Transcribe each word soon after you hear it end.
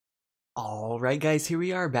Alright guys, here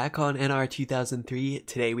we are back on NR2003.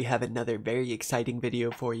 Today we have another very exciting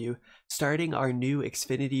video for you, starting our new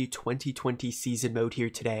Xfinity 2020 season mode here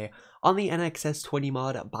today on the NXS20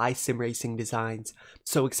 mod by SimRacing Designs.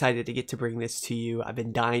 So excited to get to bring this to you. I've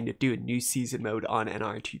been dying to do a new season mode on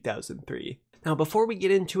NR2003. Now before we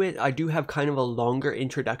get into it, I do have kind of a longer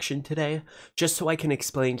introduction today, just so I can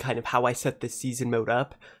explain kind of how I set this season mode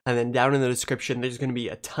up, and then down in the description there's going to be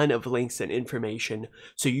a ton of links and information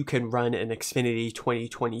so you can run an Xfinity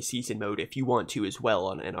 2020 season mode if you want to as well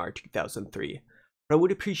on NR2003. But I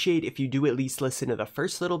would appreciate if you do at least listen to the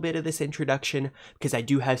first little bit of this introduction, because I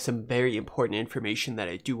do have some very important information that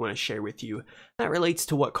I do want to share with you that relates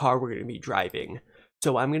to what car we're going to be driving.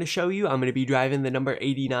 So I'm going to show you, I'm going to be driving the number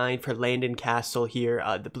 89 for Landon Castle here,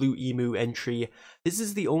 the Blue Emu entry. This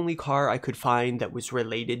is the only car I could find that was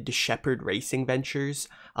related to Shepherd Racing Ventures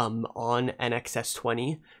on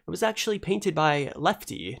NXS20. It was actually painted by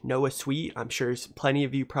Lefty, Noah Sweet. I'm sure plenty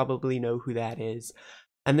of you probably know who that is.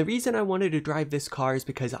 And the reason I wanted to drive this car is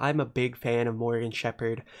because I'm a big fan of Morgan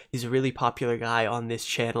Shepherd. He's a really popular guy on this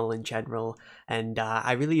channel in general, and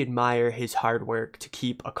I really admire his hard work to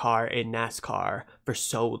keep a car in NASCAR for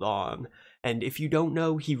so long. And if you don't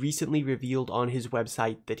know, he recently revealed on his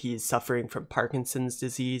website that he is suffering from Parkinson's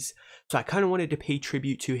disease, so I kind of wanted to pay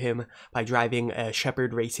tribute to him by driving a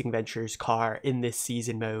Shepherd Racing Ventures car in this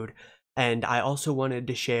season mode. And I also wanted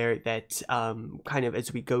to share that kind of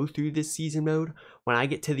as we go through this season mode, when I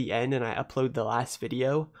get to the end and I upload the last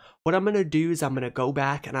video, what I'm going to do is I'm going to go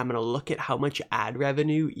back and I'm going to look at how much ad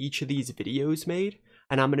revenue each of these videos made,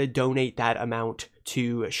 and I'm going to donate that amount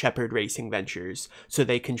to Shepherd Racing Ventures so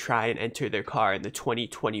they can try and enter their car in the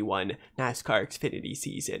 2021 NASCAR Xfinity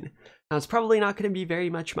season. Now, it's probably not going to be very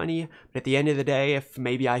much money, but at the end of the day, if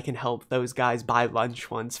maybe I can help those guys buy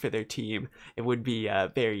lunch once for their team, it would be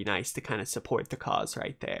very nice to kind of support the cause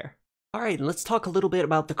right there. Alright, let's talk a little bit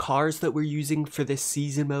about the cars that we're using for this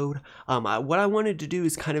season mode. What I wanted to do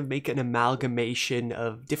is kind of make an amalgamation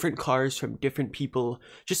of different cars from different people,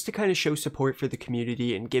 just to kind of show support for the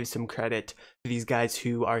community and give some credit to these guys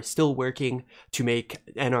who are still working to make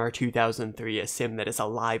NR2003 a sim that is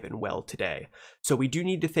alive and well today. So we do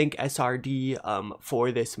need to thank SRD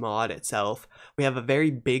for this mod itself. We have a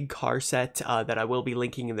very big car set that I will be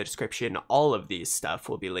linking in the description. All of these stuff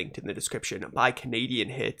will be linked in the description by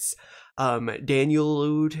Canadienhits. Daniel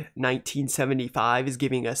Lude 1975 is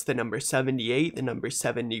giving us the number 78, the number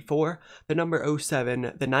 74, the number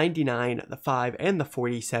 07, the 99, the 5, and the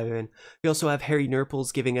 47. We also have Harry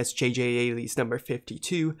Nurpplez giving us JJ Yeley's number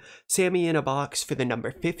 52, Sammy in a box for the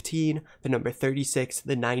number 15, the number 36,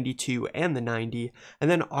 the 92, and the 90,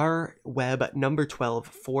 and then R Webb number 12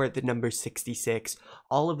 for the number 66.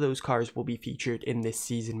 All of those cars will be featured in this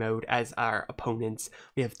season mode as our opponents.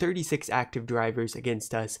 We have 36 active drivers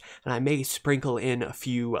against us, and I may sprinkle in a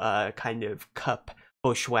few kind of cup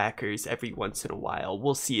bushwhackers every once in a while.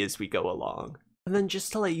 We'll see as we go along. And then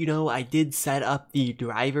just to let you know, I did set up the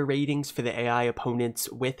driver ratings for the AI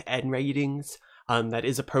opponents with N ratings. That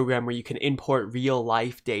is a program where you can import real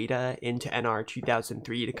life data into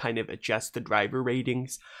NR2003 to kind of adjust the driver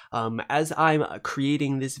ratings. As I'm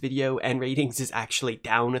creating this video, N ratings is actually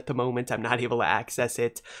down at the moment. I'm not able to access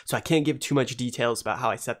it, so I can't give too much details about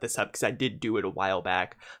how I set this up because I did do it a while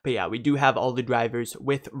back. But yeah, we do have all the drivers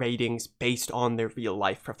with ratings based on their real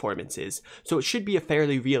life performances, so it should be a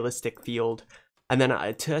fairly realistic field. And then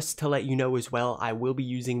just to let you know as well, I will be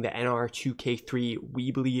using the NR2K3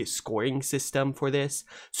 Weebly scoring system for this.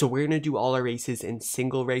 So we're going to do all our races in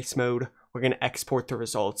single race mode. We're going to export the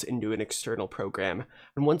results into an external program.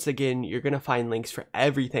 And once again, you're going to find links for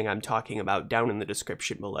everything I'm talking about down in the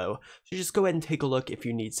description below. So just go ahead and take a look if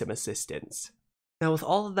you need some assistance. Now with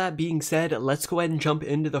all of that being said, let's go ahead and jump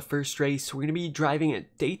into the first race. We're going to be driving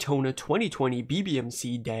at Daytona 2020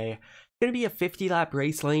 BBMC Day. Going to be a 50-lap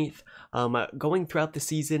race length. Going throughout the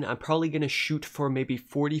season, I'm probably going to shoot for maybe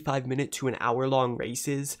 45-minute to an hour-long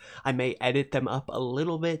races. I may edit them up a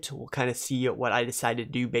little bit. We'll kind of see what I decide to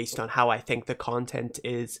do based on how I think the content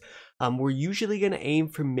is. We're usually going to aim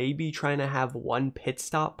for maybe trying to have one pit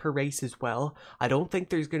stop per race as well. I don't think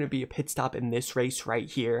there's going to be a pit stop in this race right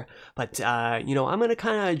here, but you know, I'm going to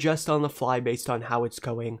kind of adjust on the fly based on how it's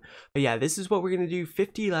going. But yeah, this is what we're going to do: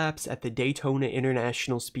 50 laps at the Daytona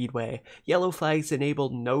International Speedway. Yellow flags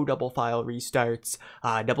enabled, no double file restarts.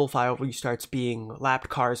 Double file restarts being lapped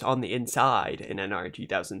cars on the inside in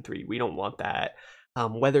NR2003. We don't want that.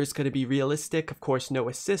 Weather's going to be realistic, of course, no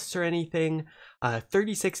assists or anything.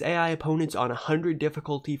 36 AI opponents on 100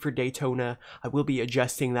 difficulty for Daytona. I will be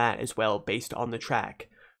adjusting that as well based on the track.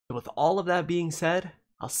 So with all of that being said,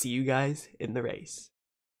 I'll see you guys in the race.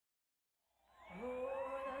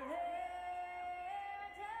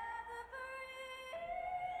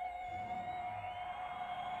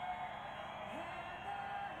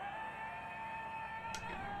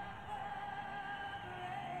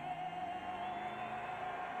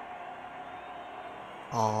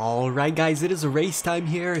 Alright guys, it is race time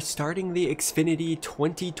here, starting the Xfinity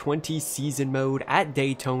 2020 season mode at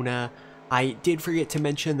Daytona. I did forget to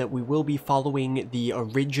mention that we will be following the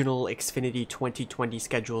original Xfinity 2020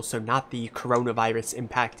 schedule, so not the coronavirus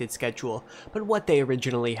impacted schedule, but what they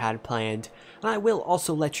originally had planned. And I will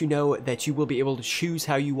also let you know that you will be able to choose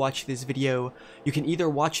how you watch this video. You can either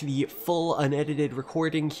watch the full unedited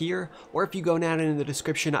recording here, or if you go down in the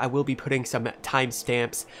description, I will be putting some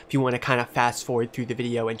timestamps if you want to kind of fast forward through the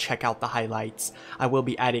video and check out the highlights. I will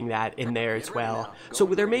be adding that in there as well. So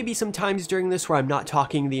there may be some times during this where I'm not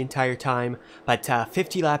talking the entire time, but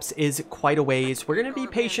 50 laps is quite a ways. We're going to be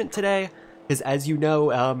patient today, because as you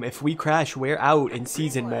know, if we crash, we're out in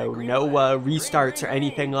season mode. No restarts or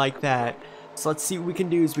anything like that. So let's see what we can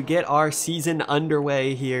do as we get our season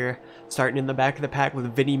underway here. Starting in the back of the pack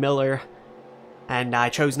with Vinnie Miller. And I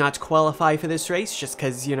chose not to qualify for this race just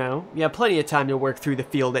because, you know, we have plenty of time to work through the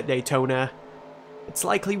field at Daytona. It's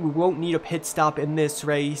likely we won't need a pit stop in this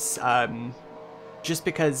race. Just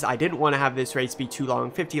because I didn't want to have this race be too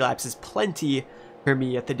long. 50 laps is plenty for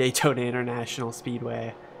me at the Daytona International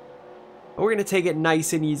Speedway. But we're going to take it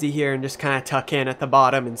nice and easy here and just kind of tuck in at the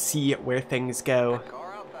bottom and see where things go.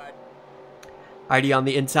 Already on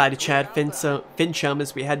the inside of Chad Fincham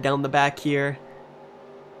as we head down the back here.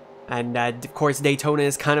 And of course Daytona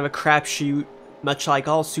is kind of a crapshoot, much like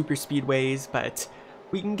all super speedways, but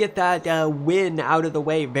we can get that win out of the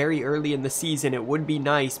way very early in the season. It would be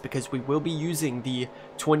nice because we will be using the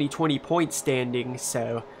 2020 point standing,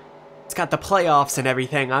 so it's got the playoffs and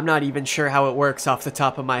everything. I'm not even sure how it works off the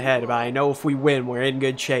top of my head, but I know if we win, we're in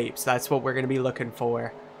good shape, so that's what we're going to be looking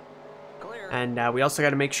for. And we also got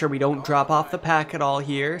to make sure we don't drop off the pack at all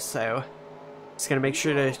here, so just going to make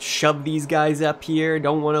sure to shove these guys up here.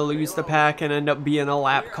 Don't want to lose the pack and end up being a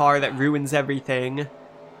lap car that ruins everything.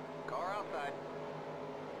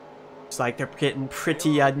 Looks like they're getting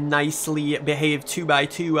pretty nicely behaved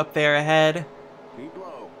 2x2 up there ahead.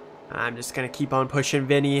 I'm just going to keep on pushing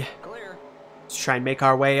Vinnie. Let's try and make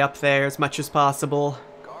our way up there as much as possible.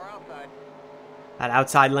 That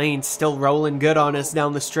outside lane's still rolling good on us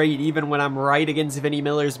down the straight, even when I'm right against Vinnie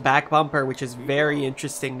Miller's back bumper, which is very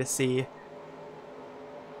interesting to see.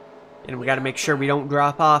 And we got to make sure we don't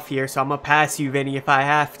drop off here, so I'm going to pass you, Vinnie, if I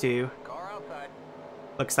have to.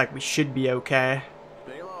 Looks like we should be okay.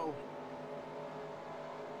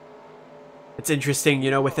 It's interesting,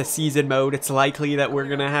 you know, with the season mode, it's likely that we're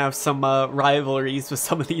going to have some rivalries with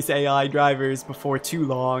some of these AI drivers before too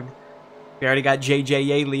long. We already got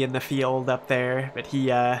Yeley in the field up there, but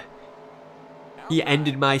he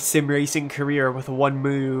ended my sim racing career with one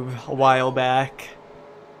move a while back.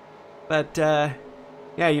 But,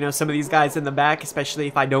 yeah, you know, some of these guys in the back, especially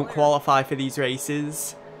if I don't qualify for these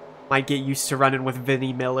races, might get used to running with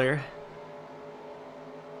Vinnie Miller.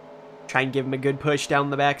 Try and give him a good push down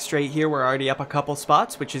the back straight here. We're already up a couple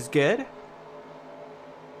spots, which is good.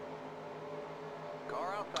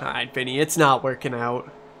 Alright, Vinnie, it's not working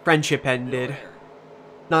out. Friendship ended.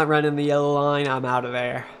 Not running the yellow line, I'm out of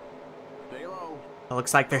there. It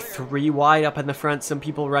looks like they're 3 wide up in the front. Some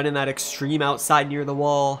people running that extreme outside near the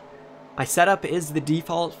wall. My setup is the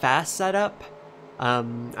default fast setup.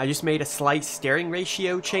 I just made a slight steering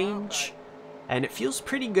ratio change, and it feels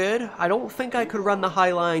pretty good. I don't think I could run the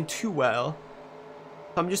high line too well.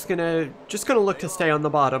 I'm just gonna look to stay on the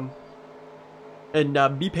bottom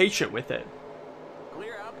and be patient with it.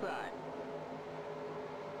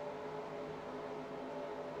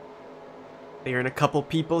 Clearing a couple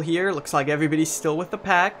people here. Looks like everybody's still with the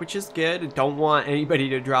pack, which is good. Don't want anybody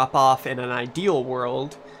to drop off in an ideal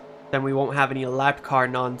world. Then we won't have any lap car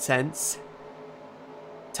nonsense.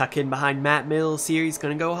 Tuck in behind Matt Mills here. He's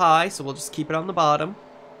going to go high, so we'll just keep it on the bottom.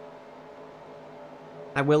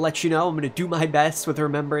 I will let you know I'm going to do my best with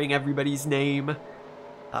remembering everybody's name.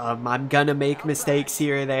 I'm going to make mistakes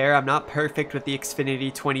here or there. I'm not perfect with the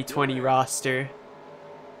Xfinity 2020 roster.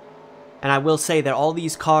 And I will say that all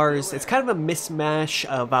these cars, it's kind of a mismatch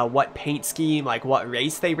of what paint scheme, like what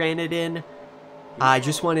race they ran it in. I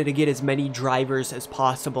just wanted to get as many drivers as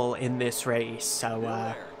possible in this race.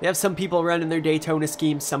 So we have some people running their Daytona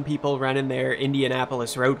schemes, some people running their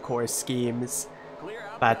Indianapolis road course schemes.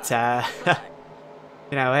 But,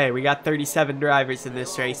 you know, hey, we got 37 drivers in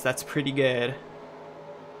this race. That's pretty good.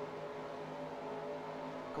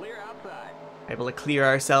 Able to clear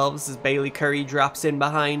ourselves as Bayley Currey drops in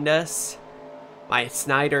behind us. My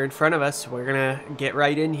Snyder in front of us. We're gonna get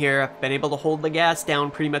right in here. I've been able to hold the gas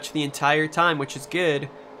down pretty much the entire time, which is good.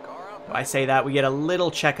 If I say that, we get a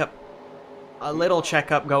little checkup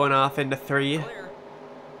going off into 3.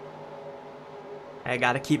 I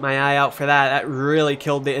gotta keep my eye out for that. That really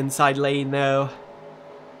killed the inside lane though.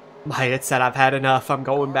 Hyatt said I've had enough. I'm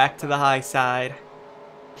going back to the high side.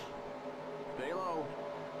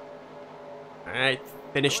 Alright,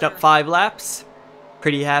 finished up 5 laps.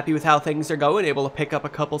 Pretty happy with how things are going. Able to pick up a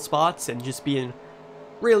couple spots and just being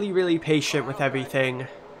really, really patient with everything.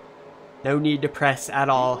 No need to press at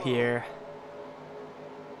all here.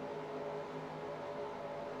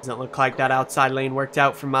 Doesn't look like that outside lane worked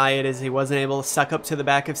out for Myatt as he wasn't able to suck up to the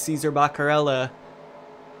back of Cesar Bacarella.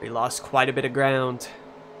 He lost quite a bit of ground.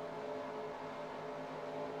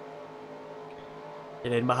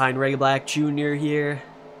 Get in behind Graf Jr. here.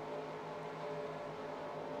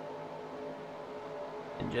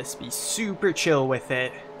 And just be super chill with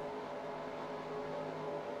it.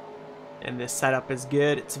 And this setup is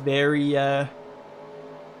good. It's very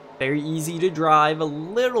easy to drive. A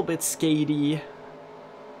little bit skatey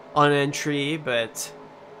on entry, but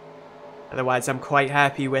otherwise I'm quite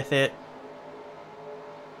happy with it.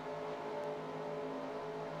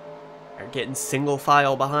 They're getting single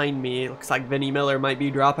file behind me. Looks like Vinnie Miller might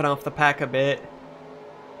be dropping off the pack a bit.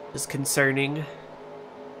 Just concerning.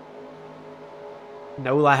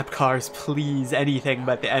 No lap cars, please. Anything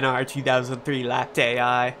but the NR2003 lapped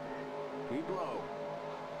AI.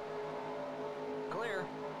 Clear.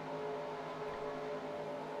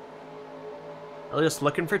 I'm just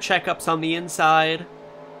looking for checkups on the inside.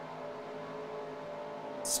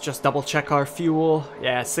 Let's just double check our fuel.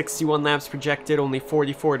 Yeah, 61 laps projected, only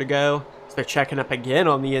 44 to go. So they're checking up again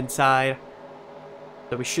on the inside.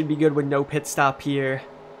 So we should be good with no pit stop here.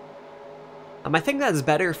 I think that's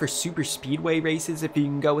better for super speedway races if you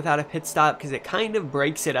can go without a pit stop, because it kind of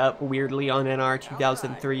breaks it up weirdly on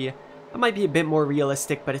NR2003. That might be a bit more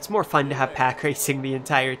realistic, but it's more fun to have pack racing the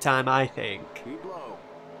entire time, I think.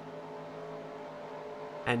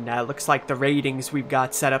 And looks like the ratings we've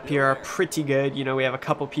got set up here are pretty good. You know, we have a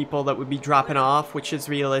couple people that would be dropping off, which is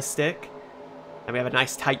realistic. And we have a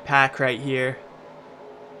nice tight pack right here.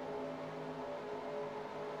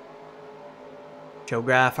 Joe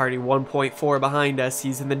Graf already 1.4 behind us.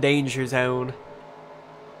 He's in the danger zone.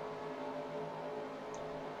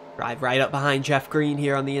 Drive right up behind Jeff Green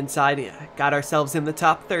here on the inside. Yeah, got ourselves in the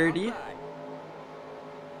top 30.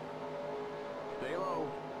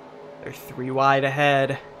 They're 3 wide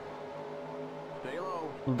ahead.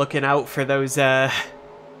 Looking out for those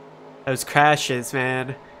crashes,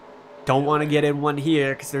 man. Don't want to get in one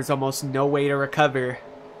here because there's almost no way to recover.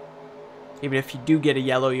 Even if you do get a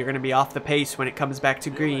yellow, you're going to be off the pace when it comes back to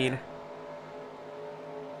green.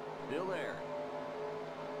 Still there.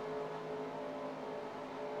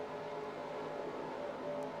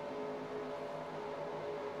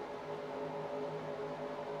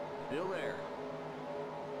 Still there.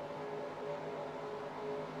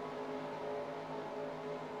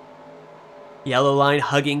 Yellow line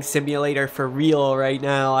hugging simulator for real right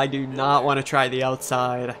now. I do not want to try the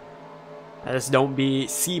outside. I just don't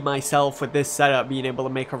see myself with this setup being able to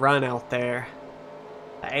make a run out there.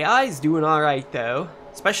 The AI is doing alright though.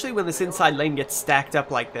 Especially when this inside lane gets stacked up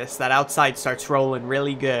like this. That outside starts rolling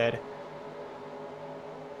really good.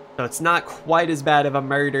 So it's not quite as bad of a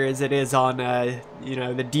murder as it is on, you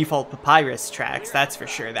know, the default Papyrus tracks. That's for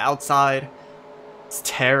sure. The outside is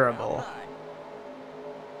terrible.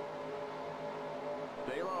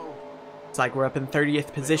 It's like we're up in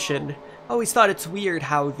 30th position. I always thought it's weird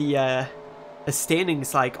how the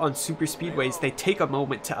standings, like on super speedways, they take a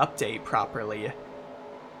moment to update properly.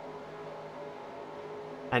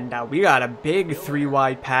 And we got a big 3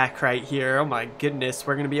 wide pack right here. Oh my goodness,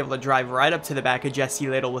 we're gonna be able to drive right up to the back of Jesse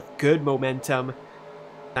Little with good momentum.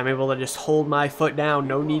 I'm able to just hold my foot down,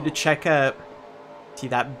 no need to check up. See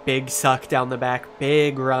that big suck down the back,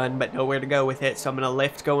 big run, but nowhere to go with it. So I'm gonna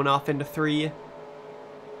lift going off into 3.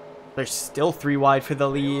 They're still 3 wide for the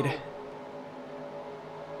lead.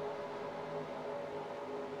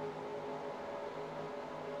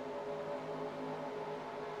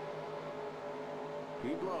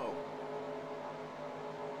 Keep low.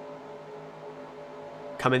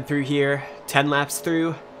 Coming through here, 10 laps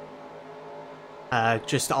through.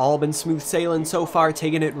 Just all been smooth sailing so far,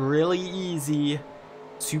 taking it really easy.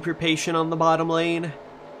 Super patient on the bottom lane.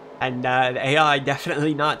 And the AI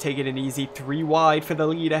definitely not taking it easy. 3 wide for the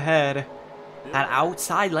lead ahead. That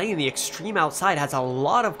outside lane, the extreme outside, has a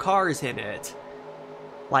lot of cars in it.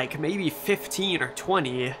 Like maybe 15 or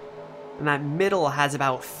 20. And that middle has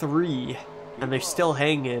about 3. And they're still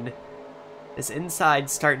hanging. This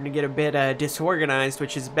inside's starting to get a bit disorganized,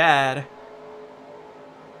 which is bad.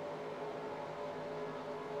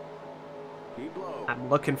 I'm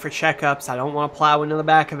looking for checkups. I don't want to plow into the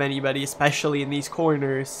back of anybody, especially in these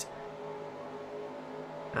corners.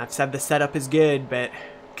 I've said the setup is good, but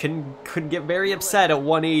could get very upset at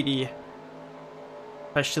 180.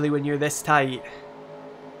 especially when you're this tight.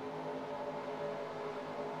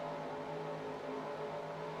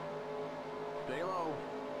 Stay low.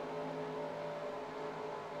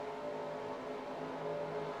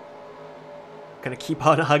 Gonna keep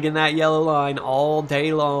on hugging that yellow line all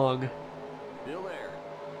day long. Still there.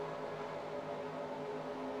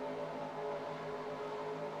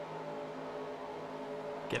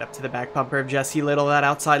 Get up to the back bumper of Jesse Little. That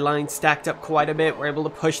outside line stacked up quite a bit. We're able to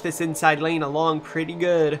push this inside lane along pretty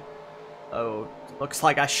good. Oh, looks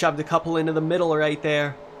like I shoved a couple into the middle right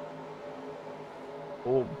there.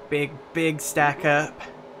 Oh, big stack up.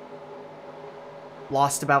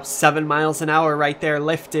 Lost about 7 miles an hour right there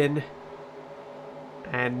lifting.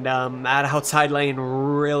 And that outside lane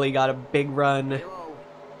really got a big run.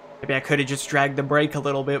 Maybe I could have just dragged the brake a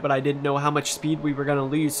little bit, but I didn't know how much speed we were going to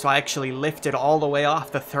lose, so I actually lifted all the way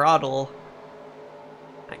off the throttle.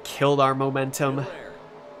 That killed our momentum.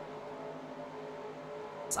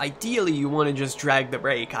 So ideally, you want to just drag the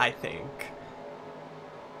brake, I think.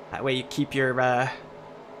 That way you keep your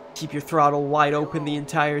throttle wide open the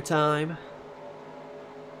entire time.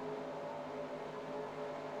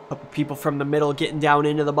 Couple people from the middle getting down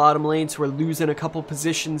into the bottom lane, so we're losing a couple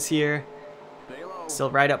positions here.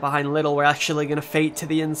 Still right up behind Little. We're actually going to fade to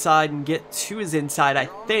the inside and get to his inside, I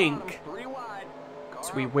think.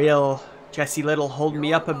 So we will. Jesse Little holding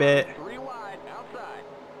me up a bit.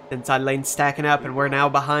 Inside lane stacking up, and we're now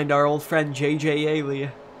behind our old friend JJ Yeley.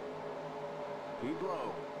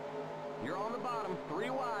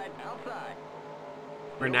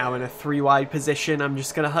 We're now in a 3 wide position. I'm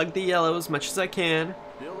just going to hug the yellow as much as I can.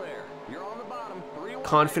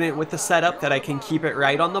 Confident with the setup that I can keep it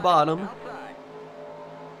right on the bottom.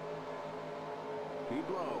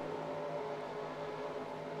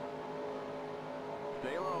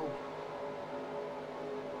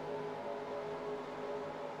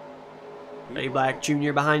 Graf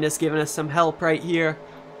Jr. behind us giving us some help right here.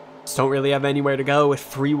 Just don't really have anywhere to go with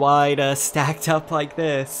 3 wide stacked up like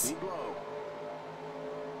this.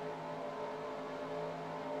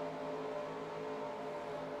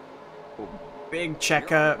 Big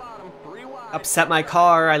checkup. Upset my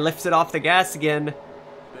car. I lifted off the gas again.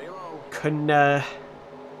 Couldn't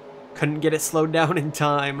get it slowed down in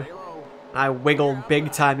time. I wiggled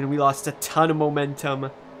big time and we lost a ton of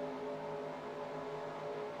momentum.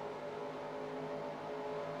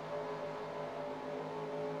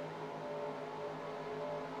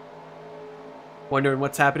 Wondering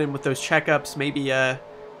what's happening with those checkups. Maybe you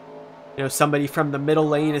know, somebody from the middle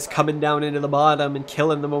lane is coming down into the bottom and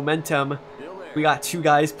killing the momentum. We got 2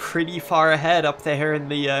 guys pretty far ahead up there in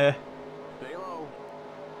the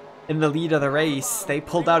lead of the race. They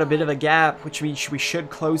pulled out a bit of a gap, which means we should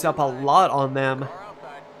close up a lot on them.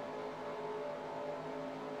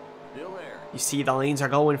 You see the lanes are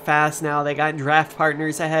going fast now. They got draft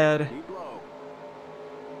partners ahead.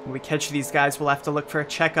 When we catch these guys, we'll have to look for a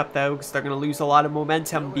checkup though, because they're going to lose a lot of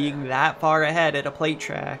momentum being that far ahead at a plate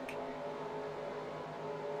track.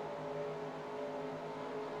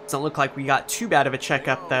 Doesn't look like we got too bad of a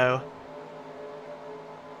checkup though.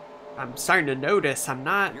 I'm starting to notice I'm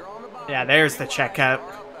not... Yeah, there's the checkup.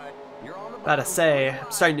 About to say,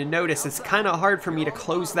 I'm starting to notice it's kind of hard for me to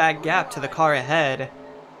close that gap to the car ahead.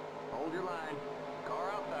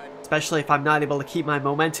 Especially if I'm not able to keep my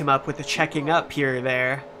momentum up with the checking up here or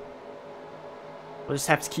there. We'll just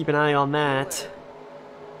have to keep an eye on that.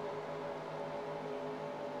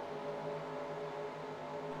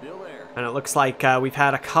 And it looks like we've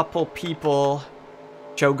had a couple people,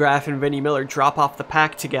 Joe Graf and Vinnie Miller, drop off the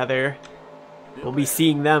pack together. We'll be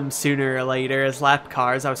seeing them sooner or later as lap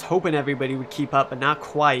cars. I was hoping everybody would keep up, but not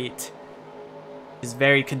quite. It's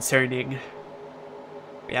very concerning.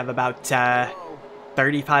 We have about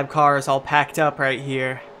 35 cars all packed up right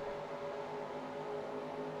here.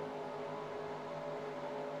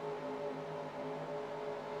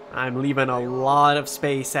 I'm leaving a lot of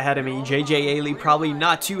space ahead of me. JJ Yeley probably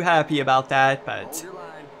not too happy about that, but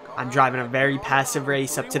I'm driving a very passive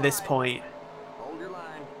race up to this point.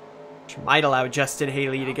 Which might allow Justin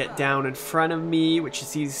Haley to get down in front of me, which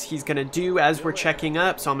is he's going to do as we're checking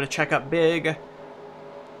up, so I'm going to check up big.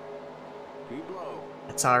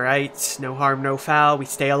 That's alright. No harm, no foul. We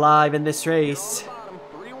stay alive in this race.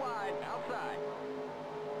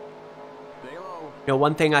 You know,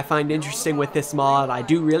 one thing I find interesting with this mod, I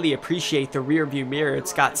do really appreciate the rear view mirror.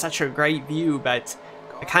 It's got such a great view, but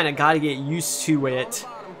I kind of got to get used to it.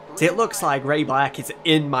 It looks like Ray Black is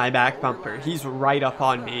in my back bumper. He's right up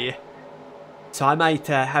on me. So I might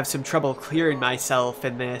have some trouble clearing myself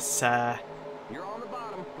in this,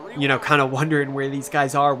 you know, kind of wondering where these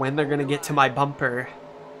guys are, when they're going to get to my bumper.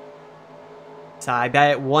 So I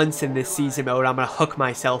bet once in this season mode I'm going to hook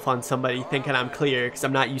myself on somebody thinking I'm clear because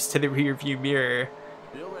I'm not used to the rear view mirror.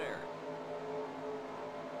 Still there.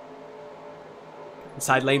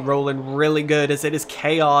 Inside lane rolling really good as it is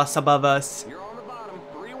chaos above us. You're on the bottom,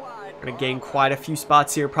 3 wide. We're going to gain quite a few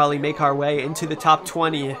spots here, probably make our way into the top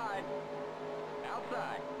 20. Outside.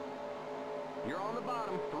 You're on the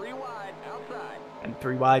bottom, 3 wide. Outside. And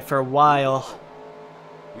 3 wide for a while.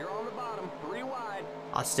 You're on the bottom, 3 wide.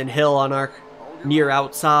 Austin Hill on our near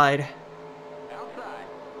outside. Outside.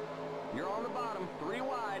 You're on the bottom, 3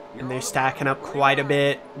 wide. And they're stacking up quite a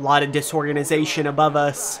bit. A lot of disorganization above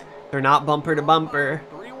us. They're not bumper to bumper.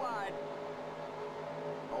 3 wide.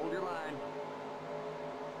 Hold your line.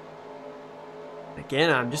 Again,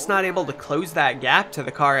 I'm just not able to close that gap to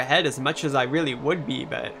the car ahead as much as I really would be,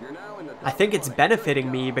 but You're now in the I think it's benefiting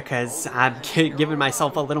me because I'm giving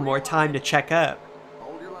myself a little more time to check up.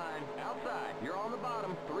 Hold your line. Outside. You're on the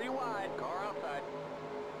bottom, 3 wide. Car outside.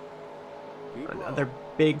 Keep low. Another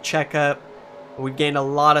big checkup. We've gained a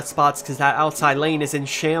lot of spots because that outside lane is in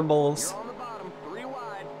shambles. You're on the bottom, 3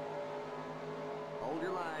 wide. Hold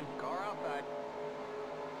your line. Car outside.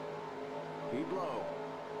 Keep low.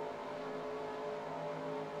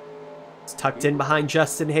 It's tucked in behind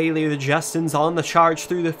Justin Haley. The Justin's on the charge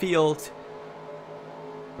through the field.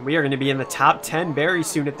 And we are going to be in the top 10 very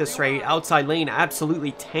soon at this rate. Outside lane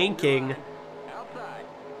absolutely tanking. Outside.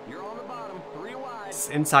 You're on the bottom, 3 wide. This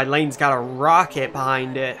inside lane's got a rocket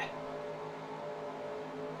behind it.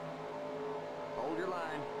 Hold your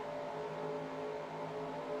line.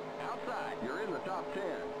 Outside. You're in the top 10.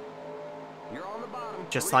 You're on the bottom.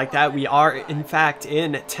 Just 3 like that, wide. we are in fact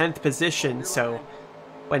in 10th position. So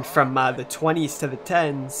went from the 20s to the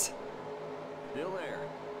 10s. Still there.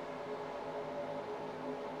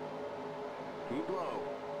 Keep low.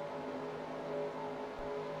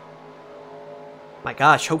 My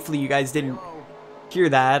gosh, hopefully you guys Stay didn't low. hear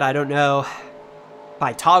that. I don't know if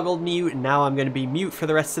I toggled mute and now I'm going to be mute for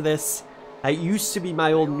the rest of this. That used to be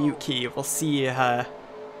my old mute key. We'll see that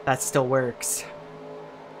still works.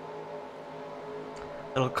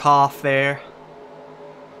 Little cough there.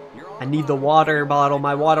 You're on I the need the bottom, water 3 bottle. wide.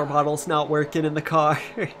 My water bottle's not working in the car.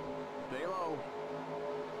 Stay low.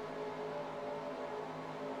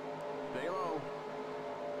 Stay low.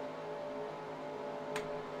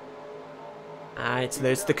 Alright, so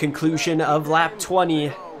there's the conclusion of lap 20.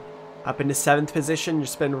 Stay low. Up into 7th position,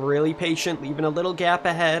 just been really patient, leaving a little gap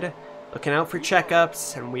ahead. Looking out for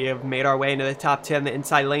checkups, and we have made our way into the top 10. The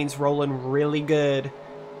inside lane's rolling really good.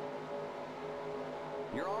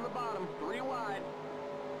 You're on the bottom, 3 wide.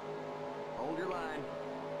 Hold your line.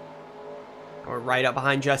 We're right up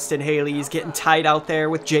behind Justin Haley. He's getting tight out there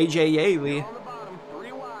with JJ Yeley. You're on the bottom,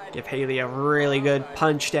 3 wide. Give Haley a really good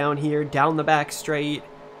punch down here, down the back straight.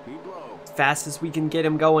 Keep low. As fast as we can get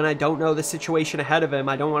him going. I don't know the situation ahead of him.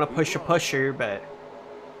 I don't want to push a pusher, but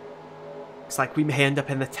looks like we may end up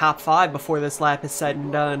in the top 5 before this lap is said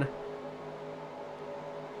and done.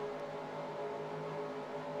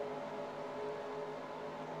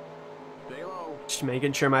 Stay low. Just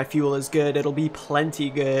making sure my fuel is good. It'll be plenty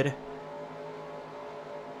good.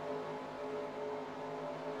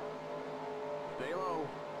 Stay low.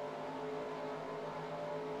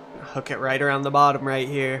 Hook it right around the bottom right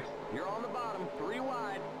here. You're on the bottom, 3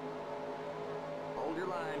 wide. Hold your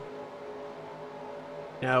line.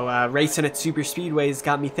 You know, racing at super speedways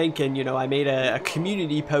got me thinking. You know, I made a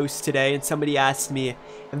community post today and somebody asked me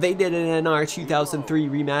if they did an NR2003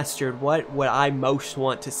 remastered, what would I most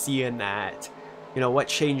want to see in that? You know, what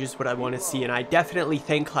changes would I want to see? And I definitely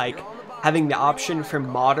think like having the option for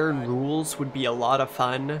modern rules would be a lot of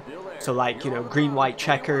fun. So like, you know, green, white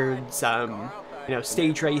checkers, you know,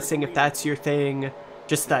 stage racing if that's your thing.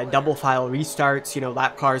 Just double file restarts, you know,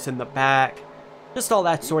 lap cars in the back. Just all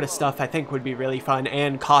that sort of stuff I think would be really fun.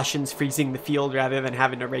 And cautions freezing the field rather than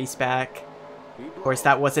having to race back. Of course,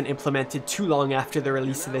 that wasn't implemented too long after the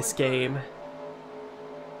release of this game.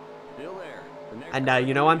 Still there. The next And,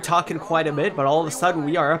 you know, I'm talking quite a bit, but all of a sudden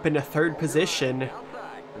we are up into 3rd position.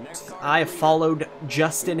 outside. The next car I have followed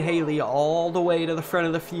Justin Haley all the way to the front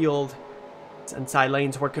of the field. This inside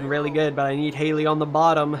lane's working really good, but I need Haley on the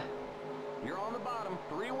bottom. You're on the bottom,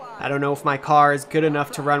 3 wide. I don't know if my car is good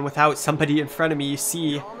enough to run without somebody in front of me. You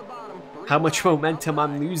see On the bottom, 3 how much momentum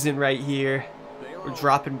I'm losing right here. Stay low. We're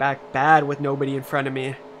dropping back bad with nobody in front of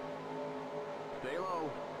me. Stay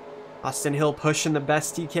low. Austin Hill pushing the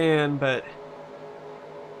best he can, but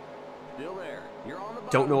Still there. You're on the bottom.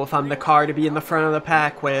 don't know if I'm the car to be in the front of the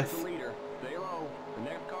pack The with. leader. Stay low. The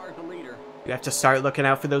next car's the leader. You have to start looking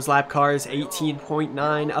out for those lap cars.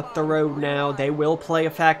 18.9 up the road now. They will play a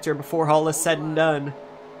factor before all is said and done.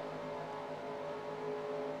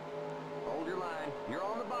 Hold your line.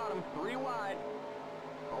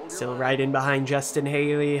 Still right in behind Justin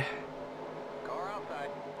Haley.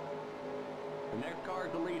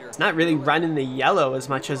 It's not really running the yellow as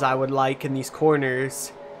much as I would like in these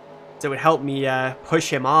corners. So it would help me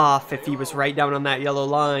push him off if he was right down on that yellow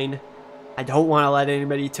line. I don't want to let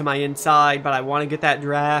anybody to my inside, but I want to get that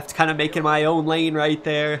draft, kind of making my own lane right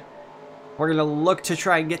there. We're going to look to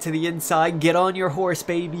try and get to the inside. Get on your horse,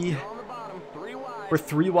 baby. We're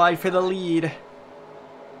 3 wide for the lead.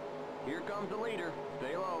 Here comes the leader.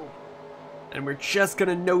 Stay low. And we're just going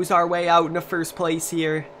to nose our way out into first place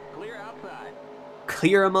here. Clear outside.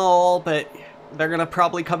 Clear them all, but they're going to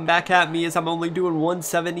probably come back at me as I'm only doing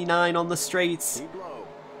 179 on the straights. Keep low.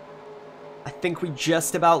 I think we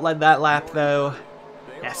just about led that lap, though.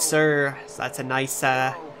 Yes, sir. So that's a nice,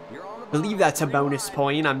 I believe that's a bonus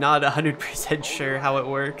point. I'm not 100% sure how it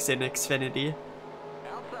works in Xfinity.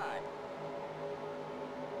 Outside.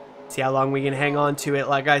 See how long we can hang on to it.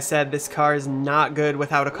 Like I said, this car is not good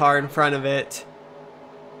without a car in front of it.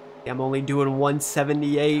 I'm only doing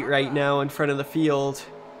 178 right now in front of the field.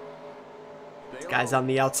 These guys on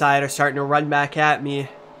the outside are starting to run back at me.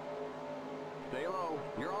 Stay low.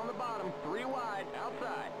 You're on the bottom. 3 wide.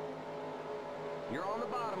 Outside. You're on the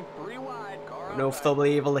bottom. 3 wide. Car I don't know if they'll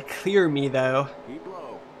be able to clear me, though. Keep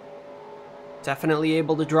low. Definitely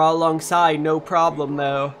able to draw alongside, no problem,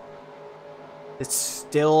 though. It's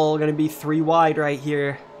still going to be 3 wide right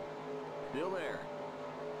here. Still there.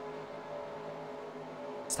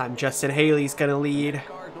 This time Justin Haley's going to lead.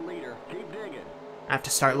 Car's the leader. Keep digging. I have to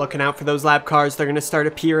start looking out for those lap cars. They're going to start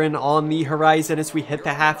appearing on the horizon as we hit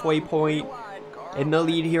the halfway point. In the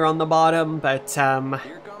lead here on the bottom, but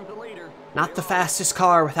Here comes the leader. not the fastest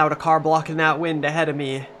car without a car blocking that wind ahead of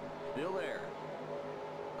me. Still there.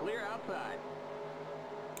 Clear outside.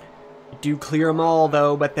 Do clear them all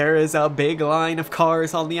though, but there is a big line of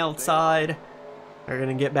cars on the outside. They're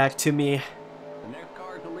going to get back to me. The next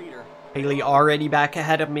car's the leader. Bayley already back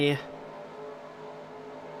ahead of me.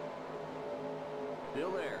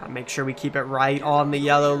 Still there. I'll make sure we keep it right on the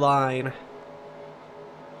yellow line.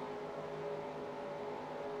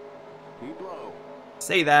 Keep low.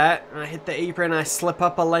 Say that, I hit the apron, I slip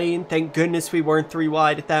up a lane. Thank goodness we weren't 3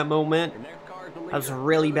 wide at that moment. The next car's the leader. That was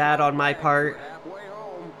really bad on my part. Halfway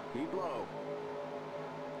home. Keep low.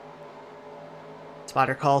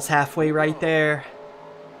 Spotter calls halfway right there.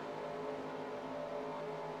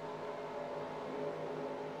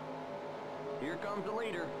 Here comes the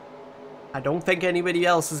leader. I don't think anybody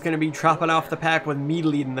else is going to be dropping off the pack with me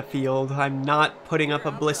leading the field. I'm not putting up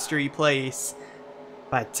a blistery place.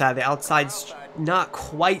 But the outside's not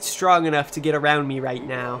quite strong enough to get around me right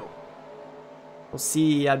now. We'll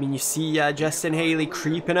see. I mean, you see Justin Haley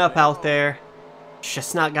creeping up out there. It's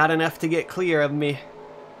just not got enough to get clear of me.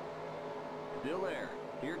 Still there.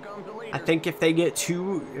 Here comes the leader. I think if they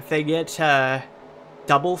get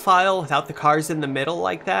double file without the cars in the middle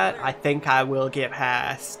like that, I think I will get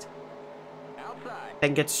past. Outside. I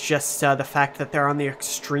think it's just the fact that they're on the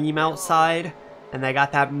extreme outside and they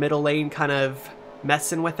got that middle lane kind of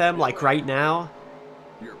messing with them, like right now.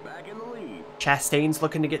 You're back in the lead. Chastain's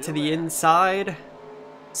looking to get to the inside.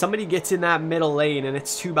 Somebody gets in that middle lane and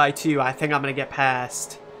it's 2x2. I think I'm going to get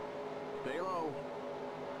past. Stay low.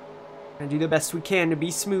 Gonna do the best we can to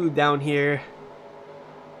be smooth down here.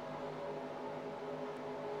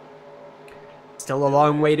 Still a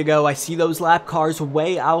long way to go. I see those lap cars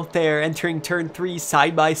way out there entering turn 3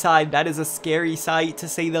 side by side. That is a scary sight to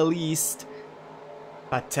say the least.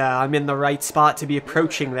 But I'm in the right spot to be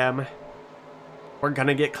approaching them. We're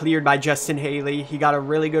gonna get cleared by Justin Haley. He got a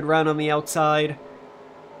really good run on the outside.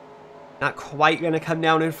 Not quite gonna come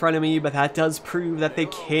down in front of me, but that does prove that they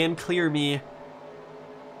can clear me.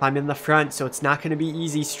 I'm in the front, so it's not gonna be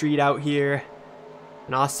easy street out here.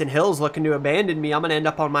 And Austin Hill's looking to abandon me. I'm gonna end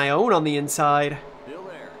up on my own on the inside. Still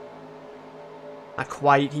there. Not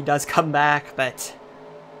quite. He does come back, but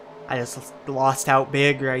I just lost out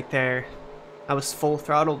big right there. I was full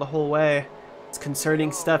throttle the whole way. It's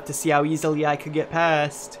concerning stuff to see how easily I could get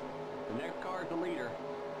past. The next car's the leader.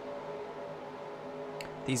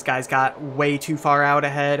 These guys got way too far out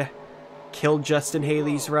ahead. Killed Justin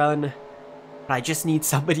Haley's run. But I just need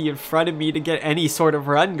somebody in front of me to get any sort of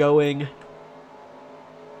run going.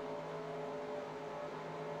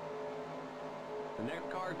 The next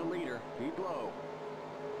car's the leader. Keep low.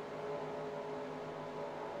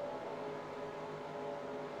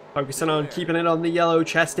 Focusing on keeping it on the yellow.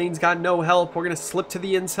 Chastain's got no help. We're going to slip to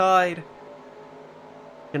the inside.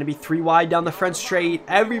 Going to be 3 wide down the front straight.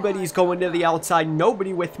 Everybody's going to the outside.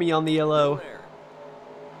 Nobody with me on the yellow.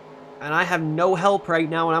 And I have no help right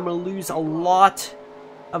now, and I'm going to lose a lot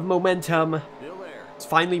of momentum. It's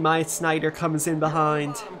finally my Snyder comes in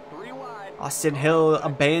behind. Austin Hill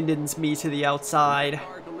abandons me to the outside.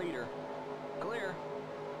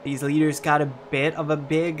 These leaders got a bit of a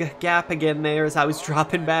big gap again there as I was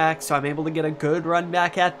dropping back, so I'm able to get a good run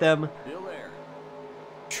back at them.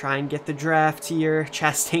 Try and get the draft here.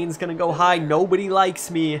 Chastain's gonna go high. Nobody likes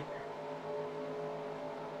me.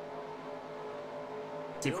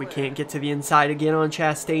 See if we can't get to the inside again on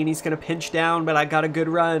Chastain. He's gonna pinch down, but I got a good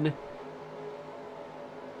run.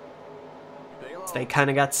 So they kind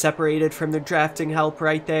of got separated from the drafting help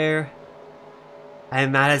right there.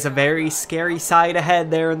 And that is a very scary side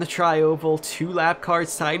ahead there in the tri-oval. 2 lap cars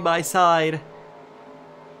side by side.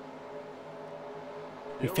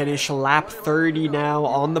 We finish lap 30 now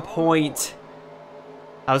on the point.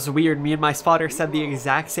 That was weird. Me and my spotter said the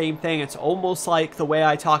exact same thing. It's almost like the way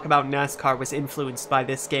I talk about NASCAR was influenced by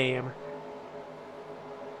this game.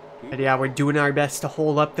 But yeah, we're doing our best to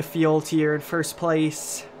hold up the field here in first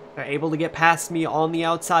place. They're able to get past me on the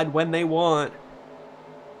outside when they want.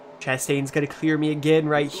 Chastain's going to clear me again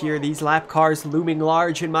right here. These lap cars looming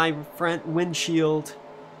large in my front windshield.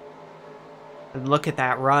 And look at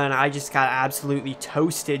that run. I just got absolutely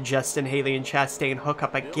toasted. Justin Haley and Chastain hook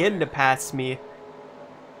up again to pass me.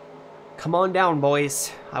 Come on down,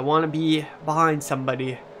 boys. I want to be behind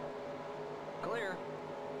somebody. Clear.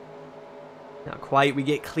 Not quite. We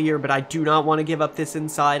get clear, but I do not want to give up this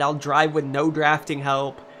inside. I'll drive with no drafting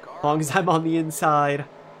help as long as I'm on the inside.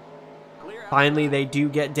 Finally, they do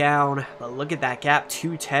get down, but look at that gap,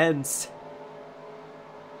 2/10.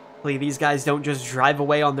 Hopefully these guys don't just drive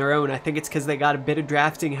away on their own. I think it's because they got a bit of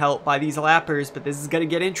drafting help by these lappers, but this is going to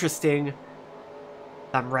get interesting.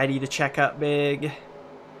 I'm ready to check up big.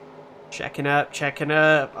 Checking up, checking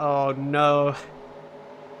up. Oh no.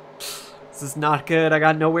 This is not good. I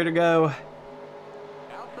got nowhere to go.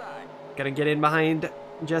 Gonna get in behind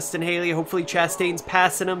Justin Haley. Hopefully Chastain's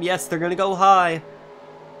passing him. Yes, they're gonna go high.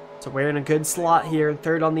 So we're in a good slot here,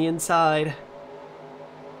 3rd on the inside.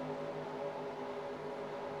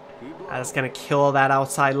 That's going to kill that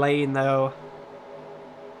outside lane, though.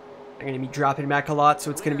 I'm going to be dropping back a lot,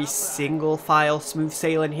 so it's going to be single file smooth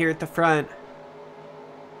sailing here at the front.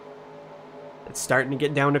 It's starting to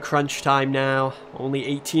get down to crunch time now. Only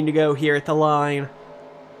 18 to go here at the line.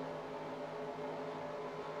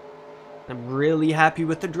 I'm really happy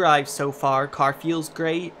with the drive so far. Car feels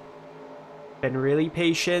great. Been really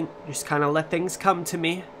patient, just kind of let things come to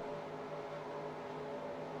me.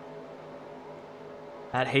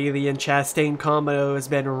 That Haley and Chastain combo has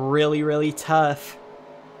been really, really tough.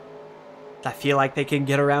 I feel like they can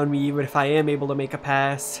get around me even if I am able to make a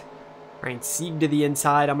pass. Ryan Sieg to the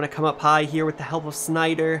inside. I'm going to come up high here with the help of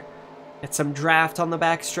Snyder. Get some draft on the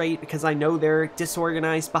back straight because I know they're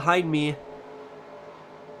disorganized behind me.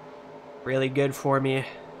 Really good for me.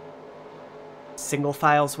 Single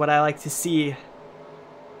file's what I like to see.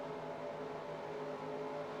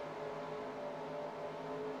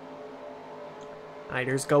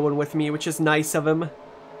 Snyder's going with me, which is nice of him.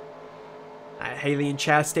 Haley and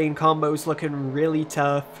Chastain combo's looking really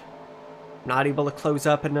tough. Not able to close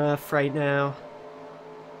up enough right now.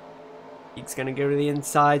 He's gonna go to the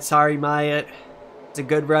inside. Sorry, Myatt. It's a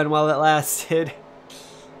good run while it lasted.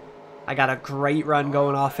 I got a great run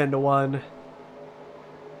going off into 1.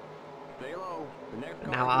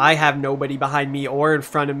 Now I have nobody behind me or in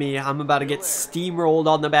front of me. I'm about to get steamrolled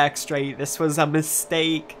on the back straight. This was a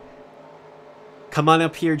mistake. Come on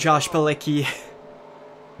up here, Josh Bilicki.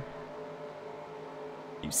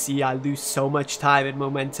 You see, I lose so much time and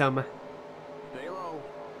momentum.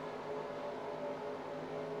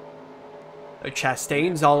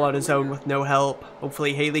 Chastain's all on his own with no help.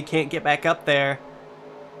 Hopefully Haley can't get back up there.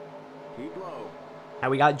 Now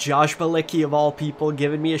we got Josh Bilicki of all people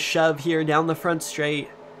giving me a shove here down the front straight.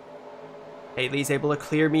 Haley's able to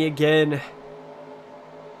clear me again.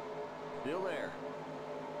 Still there.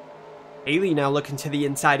 Haley now looking to the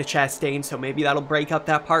inside of Chastain, so maybe that'll break up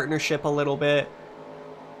that partnership a little bit.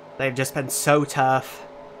 They've just been so tough.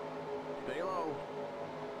 Stay low.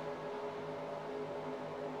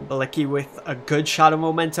 Bilicki with a good shot of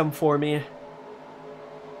momentum for me.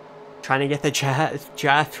 Trying to get the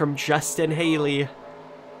draft from Justin Haley.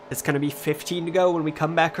 It's going to be 15 to go when we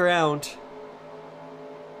come back around.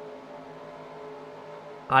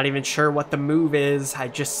 Not even sure what the move is. I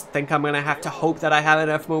just think I'm going to have to hope that I have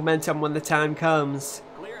enough momentum when the time comes.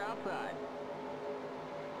 Clear outside.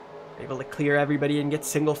 Able to clear everybody and get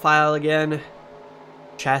single file again.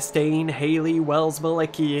 Chastain, Haley, Wells,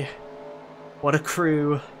 Bilicki. What a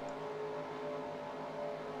crew.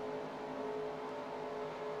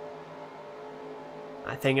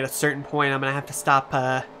 I think at a certain point I'm going to have to stop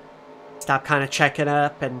kind of checking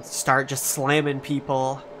up and start just slamming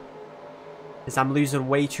people. As I'm losing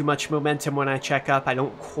way too much momentum when I check up. I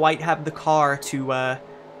don't quite have the car to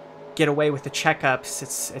get away with the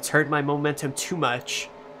checkups. It's hurt my momentum too much.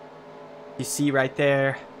 You see right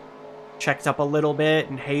there, checked up a little bit,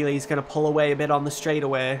 and Haley's gonna pull away a bit on the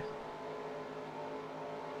straightaway.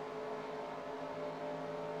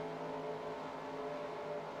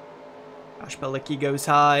 Gosh, Bilicki goes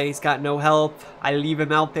high. He's got no help. I leave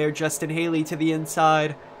him out there. Justin Haley to the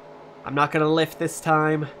inside. I'm not gonna lift this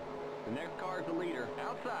time. The next car's the leader.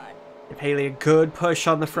 Outside. Give Haley a good push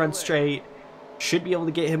on the front straight. Should be able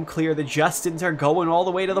to get him clear. The Justins are going all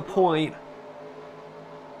the way to the point.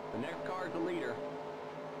 The next car's the leader.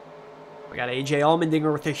 We got AJ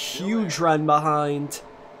Allmendinger with a huge run behind.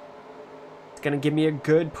 It's gonna give me a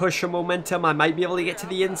good push of momentum. I might be able to get to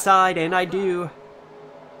the inside, and I do.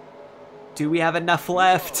 Do we have enough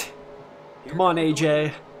left? Come on,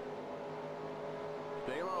 AJ.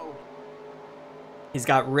 Stay low. He's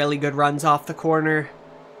got really good runs off the corner.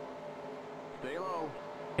 Stay low.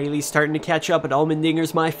 Haley's starting to catch up, but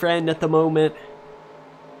Allmendinger's my friend at the moment.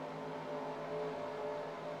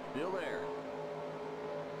 Still there.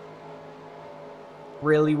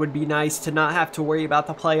 Really would be nice to not have to worry about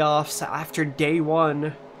the playoffs after day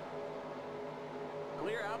one.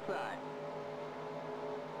 Clear outside.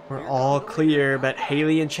 We're all clear, but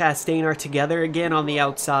Haley and Chastain are together again on the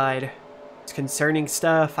outside. It's concerning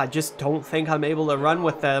stuff. I just don't think I'm able to run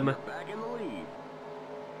with them. Back in the lead.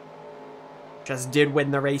 Just did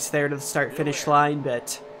win the race there to the start-finish line,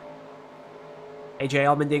 but AJ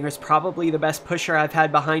Allmendinger's probably the best pusher I've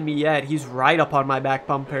had behind me yet. He's right up on my back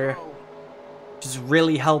bumper, which is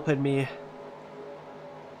really helping me.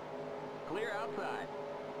 Clear outside.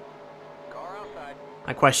 Car outside.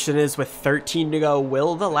 My question is, with 13 to go,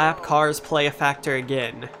 will the lap cars play a factor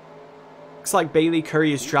again? Looks like Bayley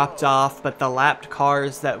Currey has dropped off, but the lapped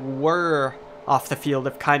cars that were off the field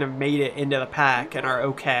have kind of made it into the pack and are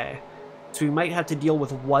okay. So we might have to deal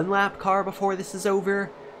with one lap car before this is over.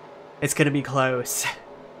 It's going to be close.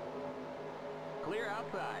 Clear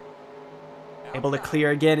outside. Able to clear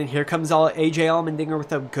again, and here comes AJ Allmendinger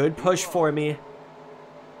with a good push for me.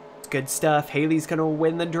 It's good stuff. Haley's going to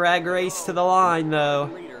win the drag race to the line, though.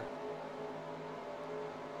 Leader.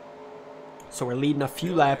 So we're leading a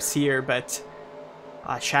few laps here, but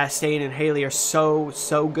Chastain and Haley are so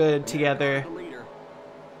good together. The leader.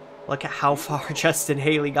 Look at how far Justin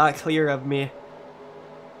Haley got clear of me.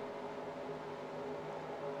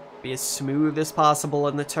 Be as smooth as possible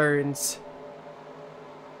in the turns.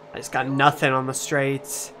 I just got nothing on the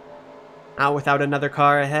straights. Not without another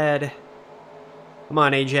car ahead. Come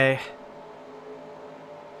on, AJ.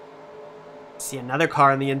 See another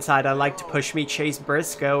car on the inside. I'd like to push me, Chase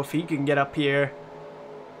Briscoe, if he can get up here.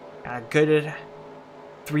 Got a good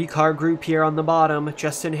 3-car group here on the bottom.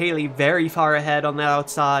 Justin Haley very far ahead on the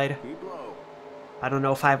outside. Keep low. I don't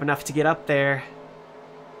know if I have enough to get up there.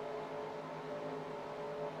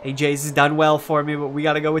 AJ's done well for me, but we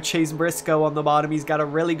got to go with Chase Briscoe on the bottom. He's got a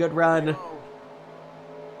really good run. Low.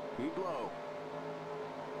 Keep low.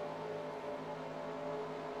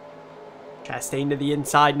 Chastain to the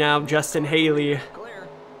inside now. Justin Haley. Clear.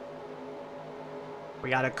 We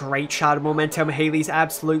got a great shot of momentum. Haley's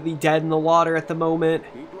absolutely dead in the water at the moment.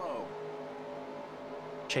 Keep low.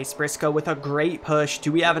 Chase Briscoe with a great push.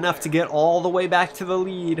 Do we have enough to get all the way back to the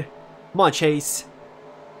lead? Come on, Chase.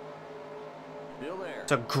 Still there.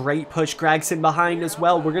 It's a great push. Gregson behind as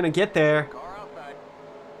well. We're going to get there. Car outside.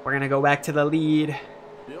 We're going to go back to the lead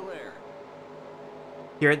Still there.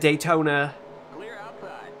 here at Daytona. Clear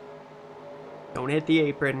outside. Don't hit the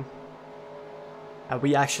apron.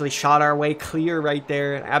 We actually shot our way clear right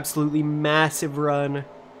there. An absolutely massive run.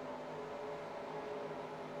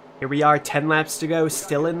 Here we are, 10 laps to go.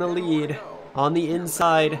 Still in the lead. On the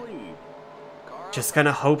inside. Lead. Car Just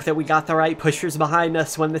gonna hope that we got the right pushers behind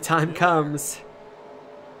us when the time comes.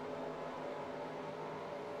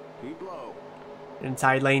 Keep low.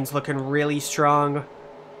 Inside lane's looking really strong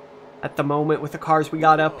at the moment with the cars we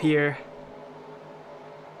got up here.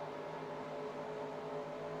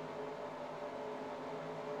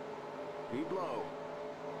 Keep low.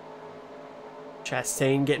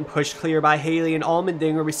 Chastain getting pushed clear by Haley and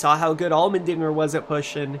Allmendinger. We saw how good Allmendinger was at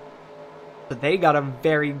pushing. But they got a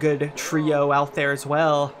very good trio out there as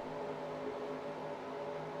well.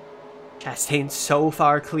 Chastain's so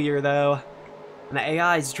far clear though. And the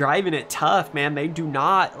AI's driving it tough, man. They do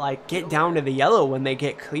not like get down to the yellow when they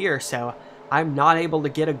get clear, so I'm not able to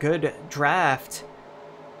get a good draft.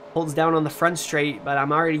 Holds down on the front straight, but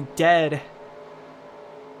I'm already dead.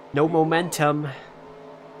 No momentum.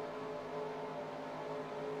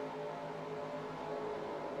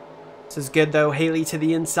 This is good though. Haley to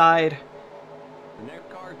the inside. The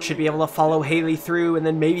next car's Should be able to follow Yeley through and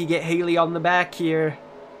then maybe get Yeley on the back here.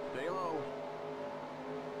 Stay low.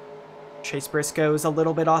 Chase Briscoe's a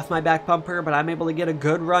little bit off my back bumper, but I'm able to get a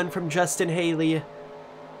good run from Justin Yeley.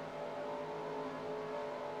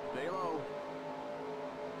 Stay low.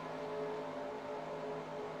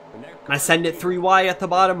 I send it 3 wide at the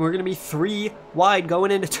bottom. We're going to be 3 wide going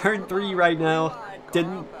into turn 3 right now.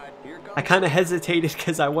 I kind of hesitated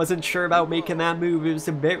because I wasn't sure about making that move. It was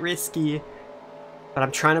a bit risky. But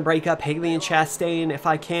I'm trying to break up Yeley and Chastain if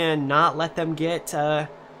I can, not let them get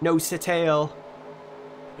nose to tail.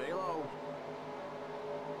 Stay low.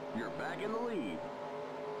 You're back in the lead.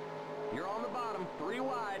 You're on the bottom, 3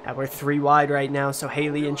 wide. Yeah, we're 3 wide right now, so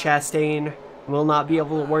Yeley and Chastain will not be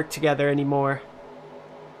able to work together anymore.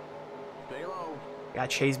 Stay low. Got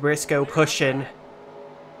Chase Briscoe pushing.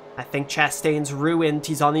 I think Chastain's ruined.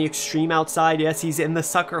 He's on the extreme outside. Yes, he's in the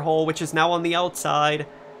sucker hole, which is now on the outside.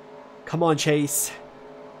 Come on, Chase.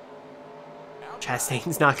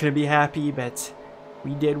 Chastain's not going to be happy, but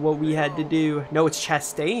we did what we had to do. No, it's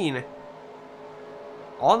Chastain.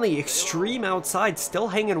 On the extreme outside, still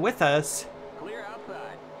hanging with us. Clear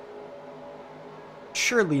outside.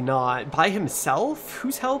 Surely not. By himself?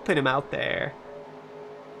 Who's helping him out there?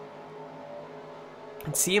 I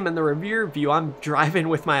can see him in the rear view. I'm driving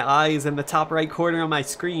with my eyes in the top right corner of my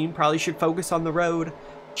screen. Probably should focus on the road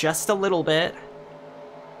just a little bit.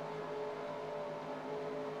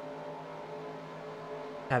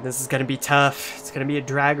 Yeah, this is going to be tough. It's going to be a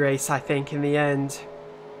drag race, I think, in the end.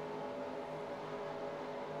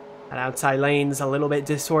 That outside lane's a little bit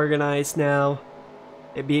disorganized now.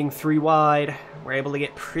 It being 3 wide, we're able to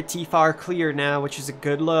get pretty far clear now, which is a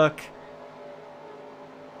good look.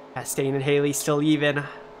 Chastain and Yeley still even,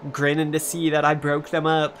 grinning to see that I broke them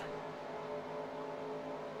up.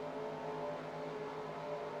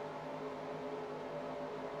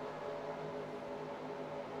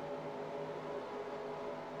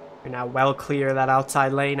 We're now well clear of that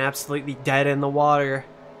outside lane, absolutely dead in the water.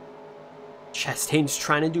 Chastain's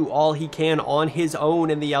trying to do all he can on his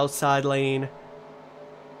own in the outside lane.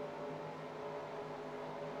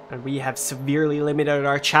 And we have severely limited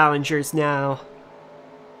our challengers now.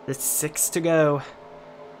 There's 6 to go.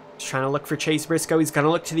 Just trying to look for Chase Briscoe. He's going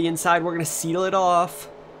to look to the inside. We're going to seal it off.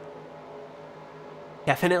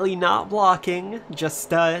 Definitely not blocking.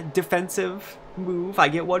 Just a defensive move. I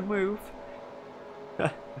get 1 move.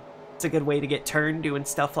 It's a good way to get turned doing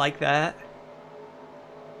stuff like that.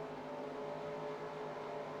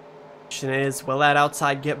 Question is, will that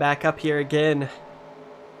outside get back up here again?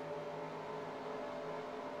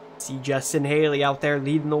 See Justin Yeley out there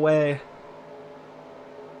leading the way.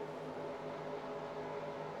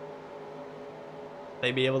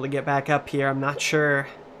 They be able to get back up here, I'm not sure.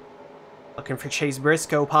 Looking for Chase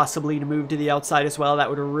Briscoe possibly to move to the outside as well. That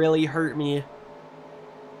would really hurt me.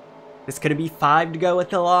 It's going to be 5 to go at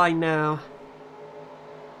the line now.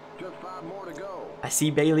 Just 5 more to go. I see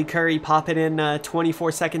Bayley Currey popping in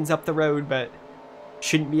 24 seconds up the road, but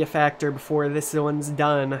shouldn't be a factor before this one's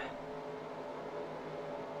done.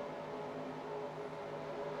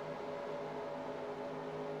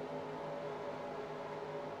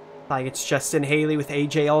 Like it's Justin Yeley with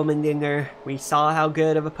AJ Allmendinger. We saw how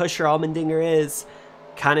good of a pusher Allmendinger is.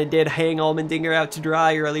 Kind of did hang Allmendinger out to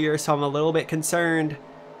dry earlier, so I'm a little bit concerned.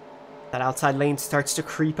 That outside lane starts to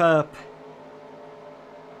creep up.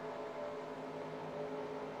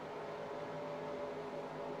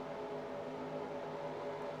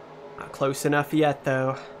 Not close enough yet,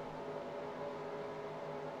 though.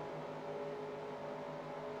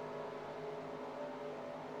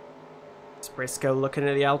 Briscoe looking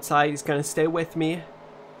at the outside. He's going to stay with me.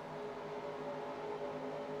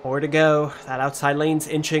 4 to go. That outside lane's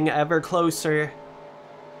inching ever closer.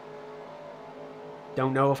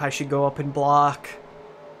 Don't know if I should go up and block.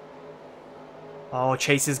 Oh,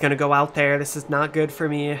 Chase is going to go out there. This is not good for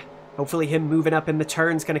me. Hopefully him moving up in the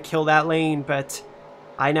turn's going to kill that lane, but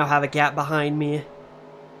I now have a gap behind me.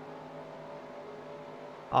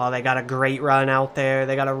 Oh, they got a great run out there.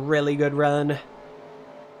 They got a really good run.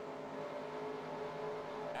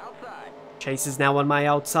 Chase is now on my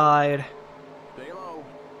outside. Stay low.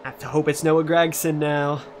 I have to hope it's Noah Gragson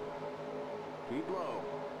now. Keep low.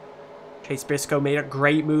 Chase Briscoe made a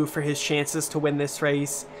great move for his chances to win this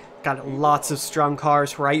race. Got lots of strong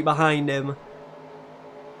cars right behind him.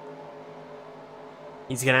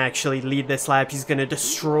 He's going to actually lead this lap. He's going to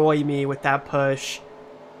destroy me with that push.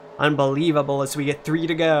 Unbelievable as we get 3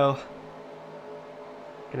 to go.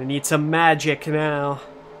 Gonna need some magic now.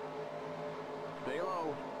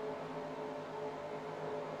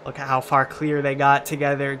 Look at how far clear they got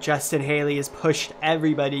together. Justin Yeley has pushed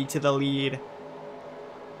everybody to the lead.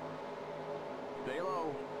 Stay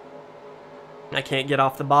low. I can't get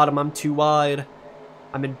off the bottom. I'm too wide.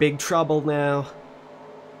 I'm in big trouble now.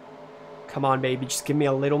 Come on, baby. Just give me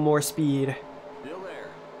a little more speed. Still there.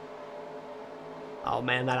 Oh,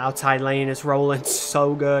 man. That outside lane is rolling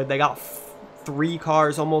so good. They got 3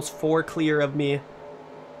 cars, almost 4 clear of me.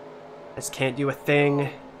 Just can't do a thing.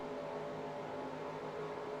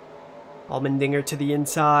 Allmendinger to the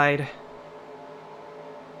inside.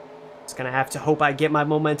 Just gonna have to hope I get my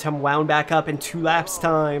momentum wound back up in 2 laps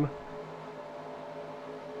time.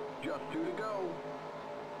 Just 2 to go.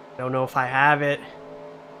 Don't know if I have it.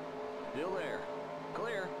 Still there.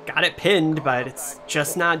 Clear. Got it pinned, but it's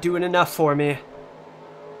just not doing enough for me.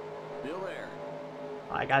 Still there.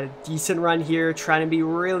 I got a decent run here, trying to be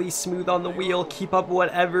really smooth on the wheel, keep up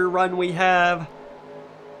whatever run we have.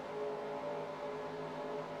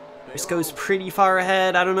 This goes pretty far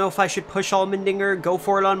ahead. I don't know if I should push Allmendinger, go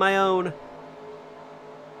for it on my own.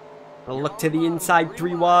 I'll look to the inside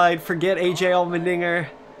 3 wide, forget AJ Allmendinger.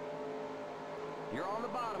 You're on the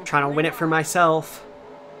bottom. Trying to win it for myself.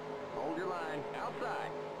 Hold your line. Outside.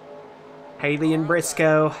 Haley and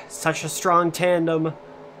Briscoe, such a strong tandem.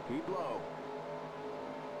 Keep low.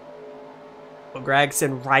 Well,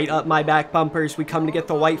 Gregson right up my back bumpers. We come to get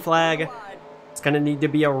the white flag. It's gonna need to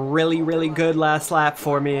be a really, really good last lap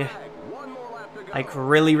for me. One more lap to go. Like,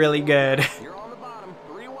 really, really good. You're on the bottom.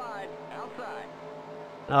 3 wide. Outside.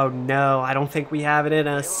 Oh no, I don't think we have it in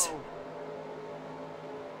us.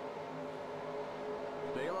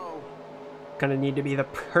 Stay low. Gonna need to be the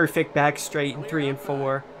perfect back straight in 3 and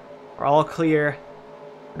 4. We're all clear.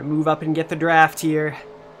 Gonna move up and get the draft here.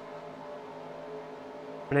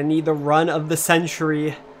 Gonna need the run of the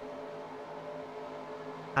century.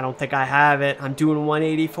 I don't think I have it. I'm doing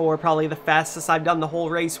 184, probably the fastest I've done the whole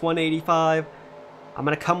race, 185. I'm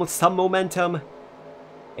gonna come with some momentum.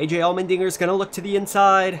 AJ Allmendinger's gonna look to the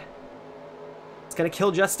inside. It's gonna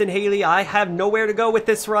kill Justin Haley. I have nowhere to go with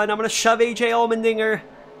this run. I'm gonna shove AJ Allmendinger.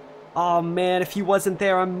 Oh man, if he wasn't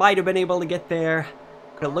there, I might have been able to get there.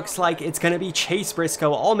 But it looks like it's gonna be Chase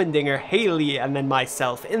Briscoe, Allmendinger, Haley, and then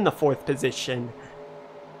myself in the 4th position.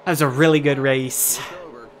 That was a really good race.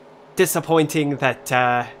 Disappointing that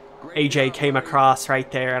AJ came across right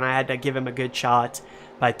there and I had to give him a good shot,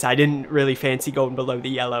 but I didn't really fancy going below the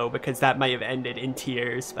yellow because that might have ended in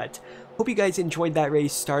tears. But hope you guys enjoyed that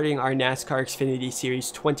race, starting our NASCAR Xfinity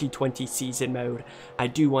Series 2020 season mode. I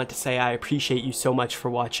do want to say I appreciate you so much for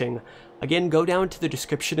watching. Again, go down to the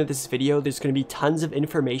description of this video. There's going to be tons of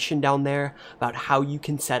information down there about how you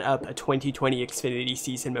can set up a 2020 Xfinity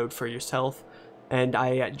season mode for yourself. And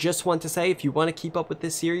I just want to say, if you want to keep up with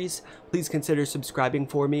this series, please consider subscribing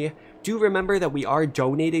for me. Do remember that we are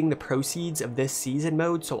donating the proceeds of this season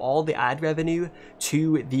mode, so all the ad revenue,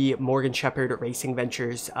 to the Morgan Shepherd Racing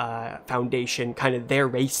Ventures Foundation, kind of their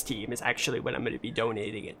race team, is actually what I'm going to be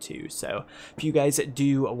donating it to. So if you guys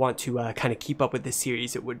do want to kind of keep up with this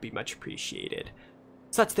series, it would be much appreciated.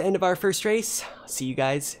 So that's the end of our first race. I'll see you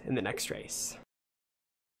guys in the next race.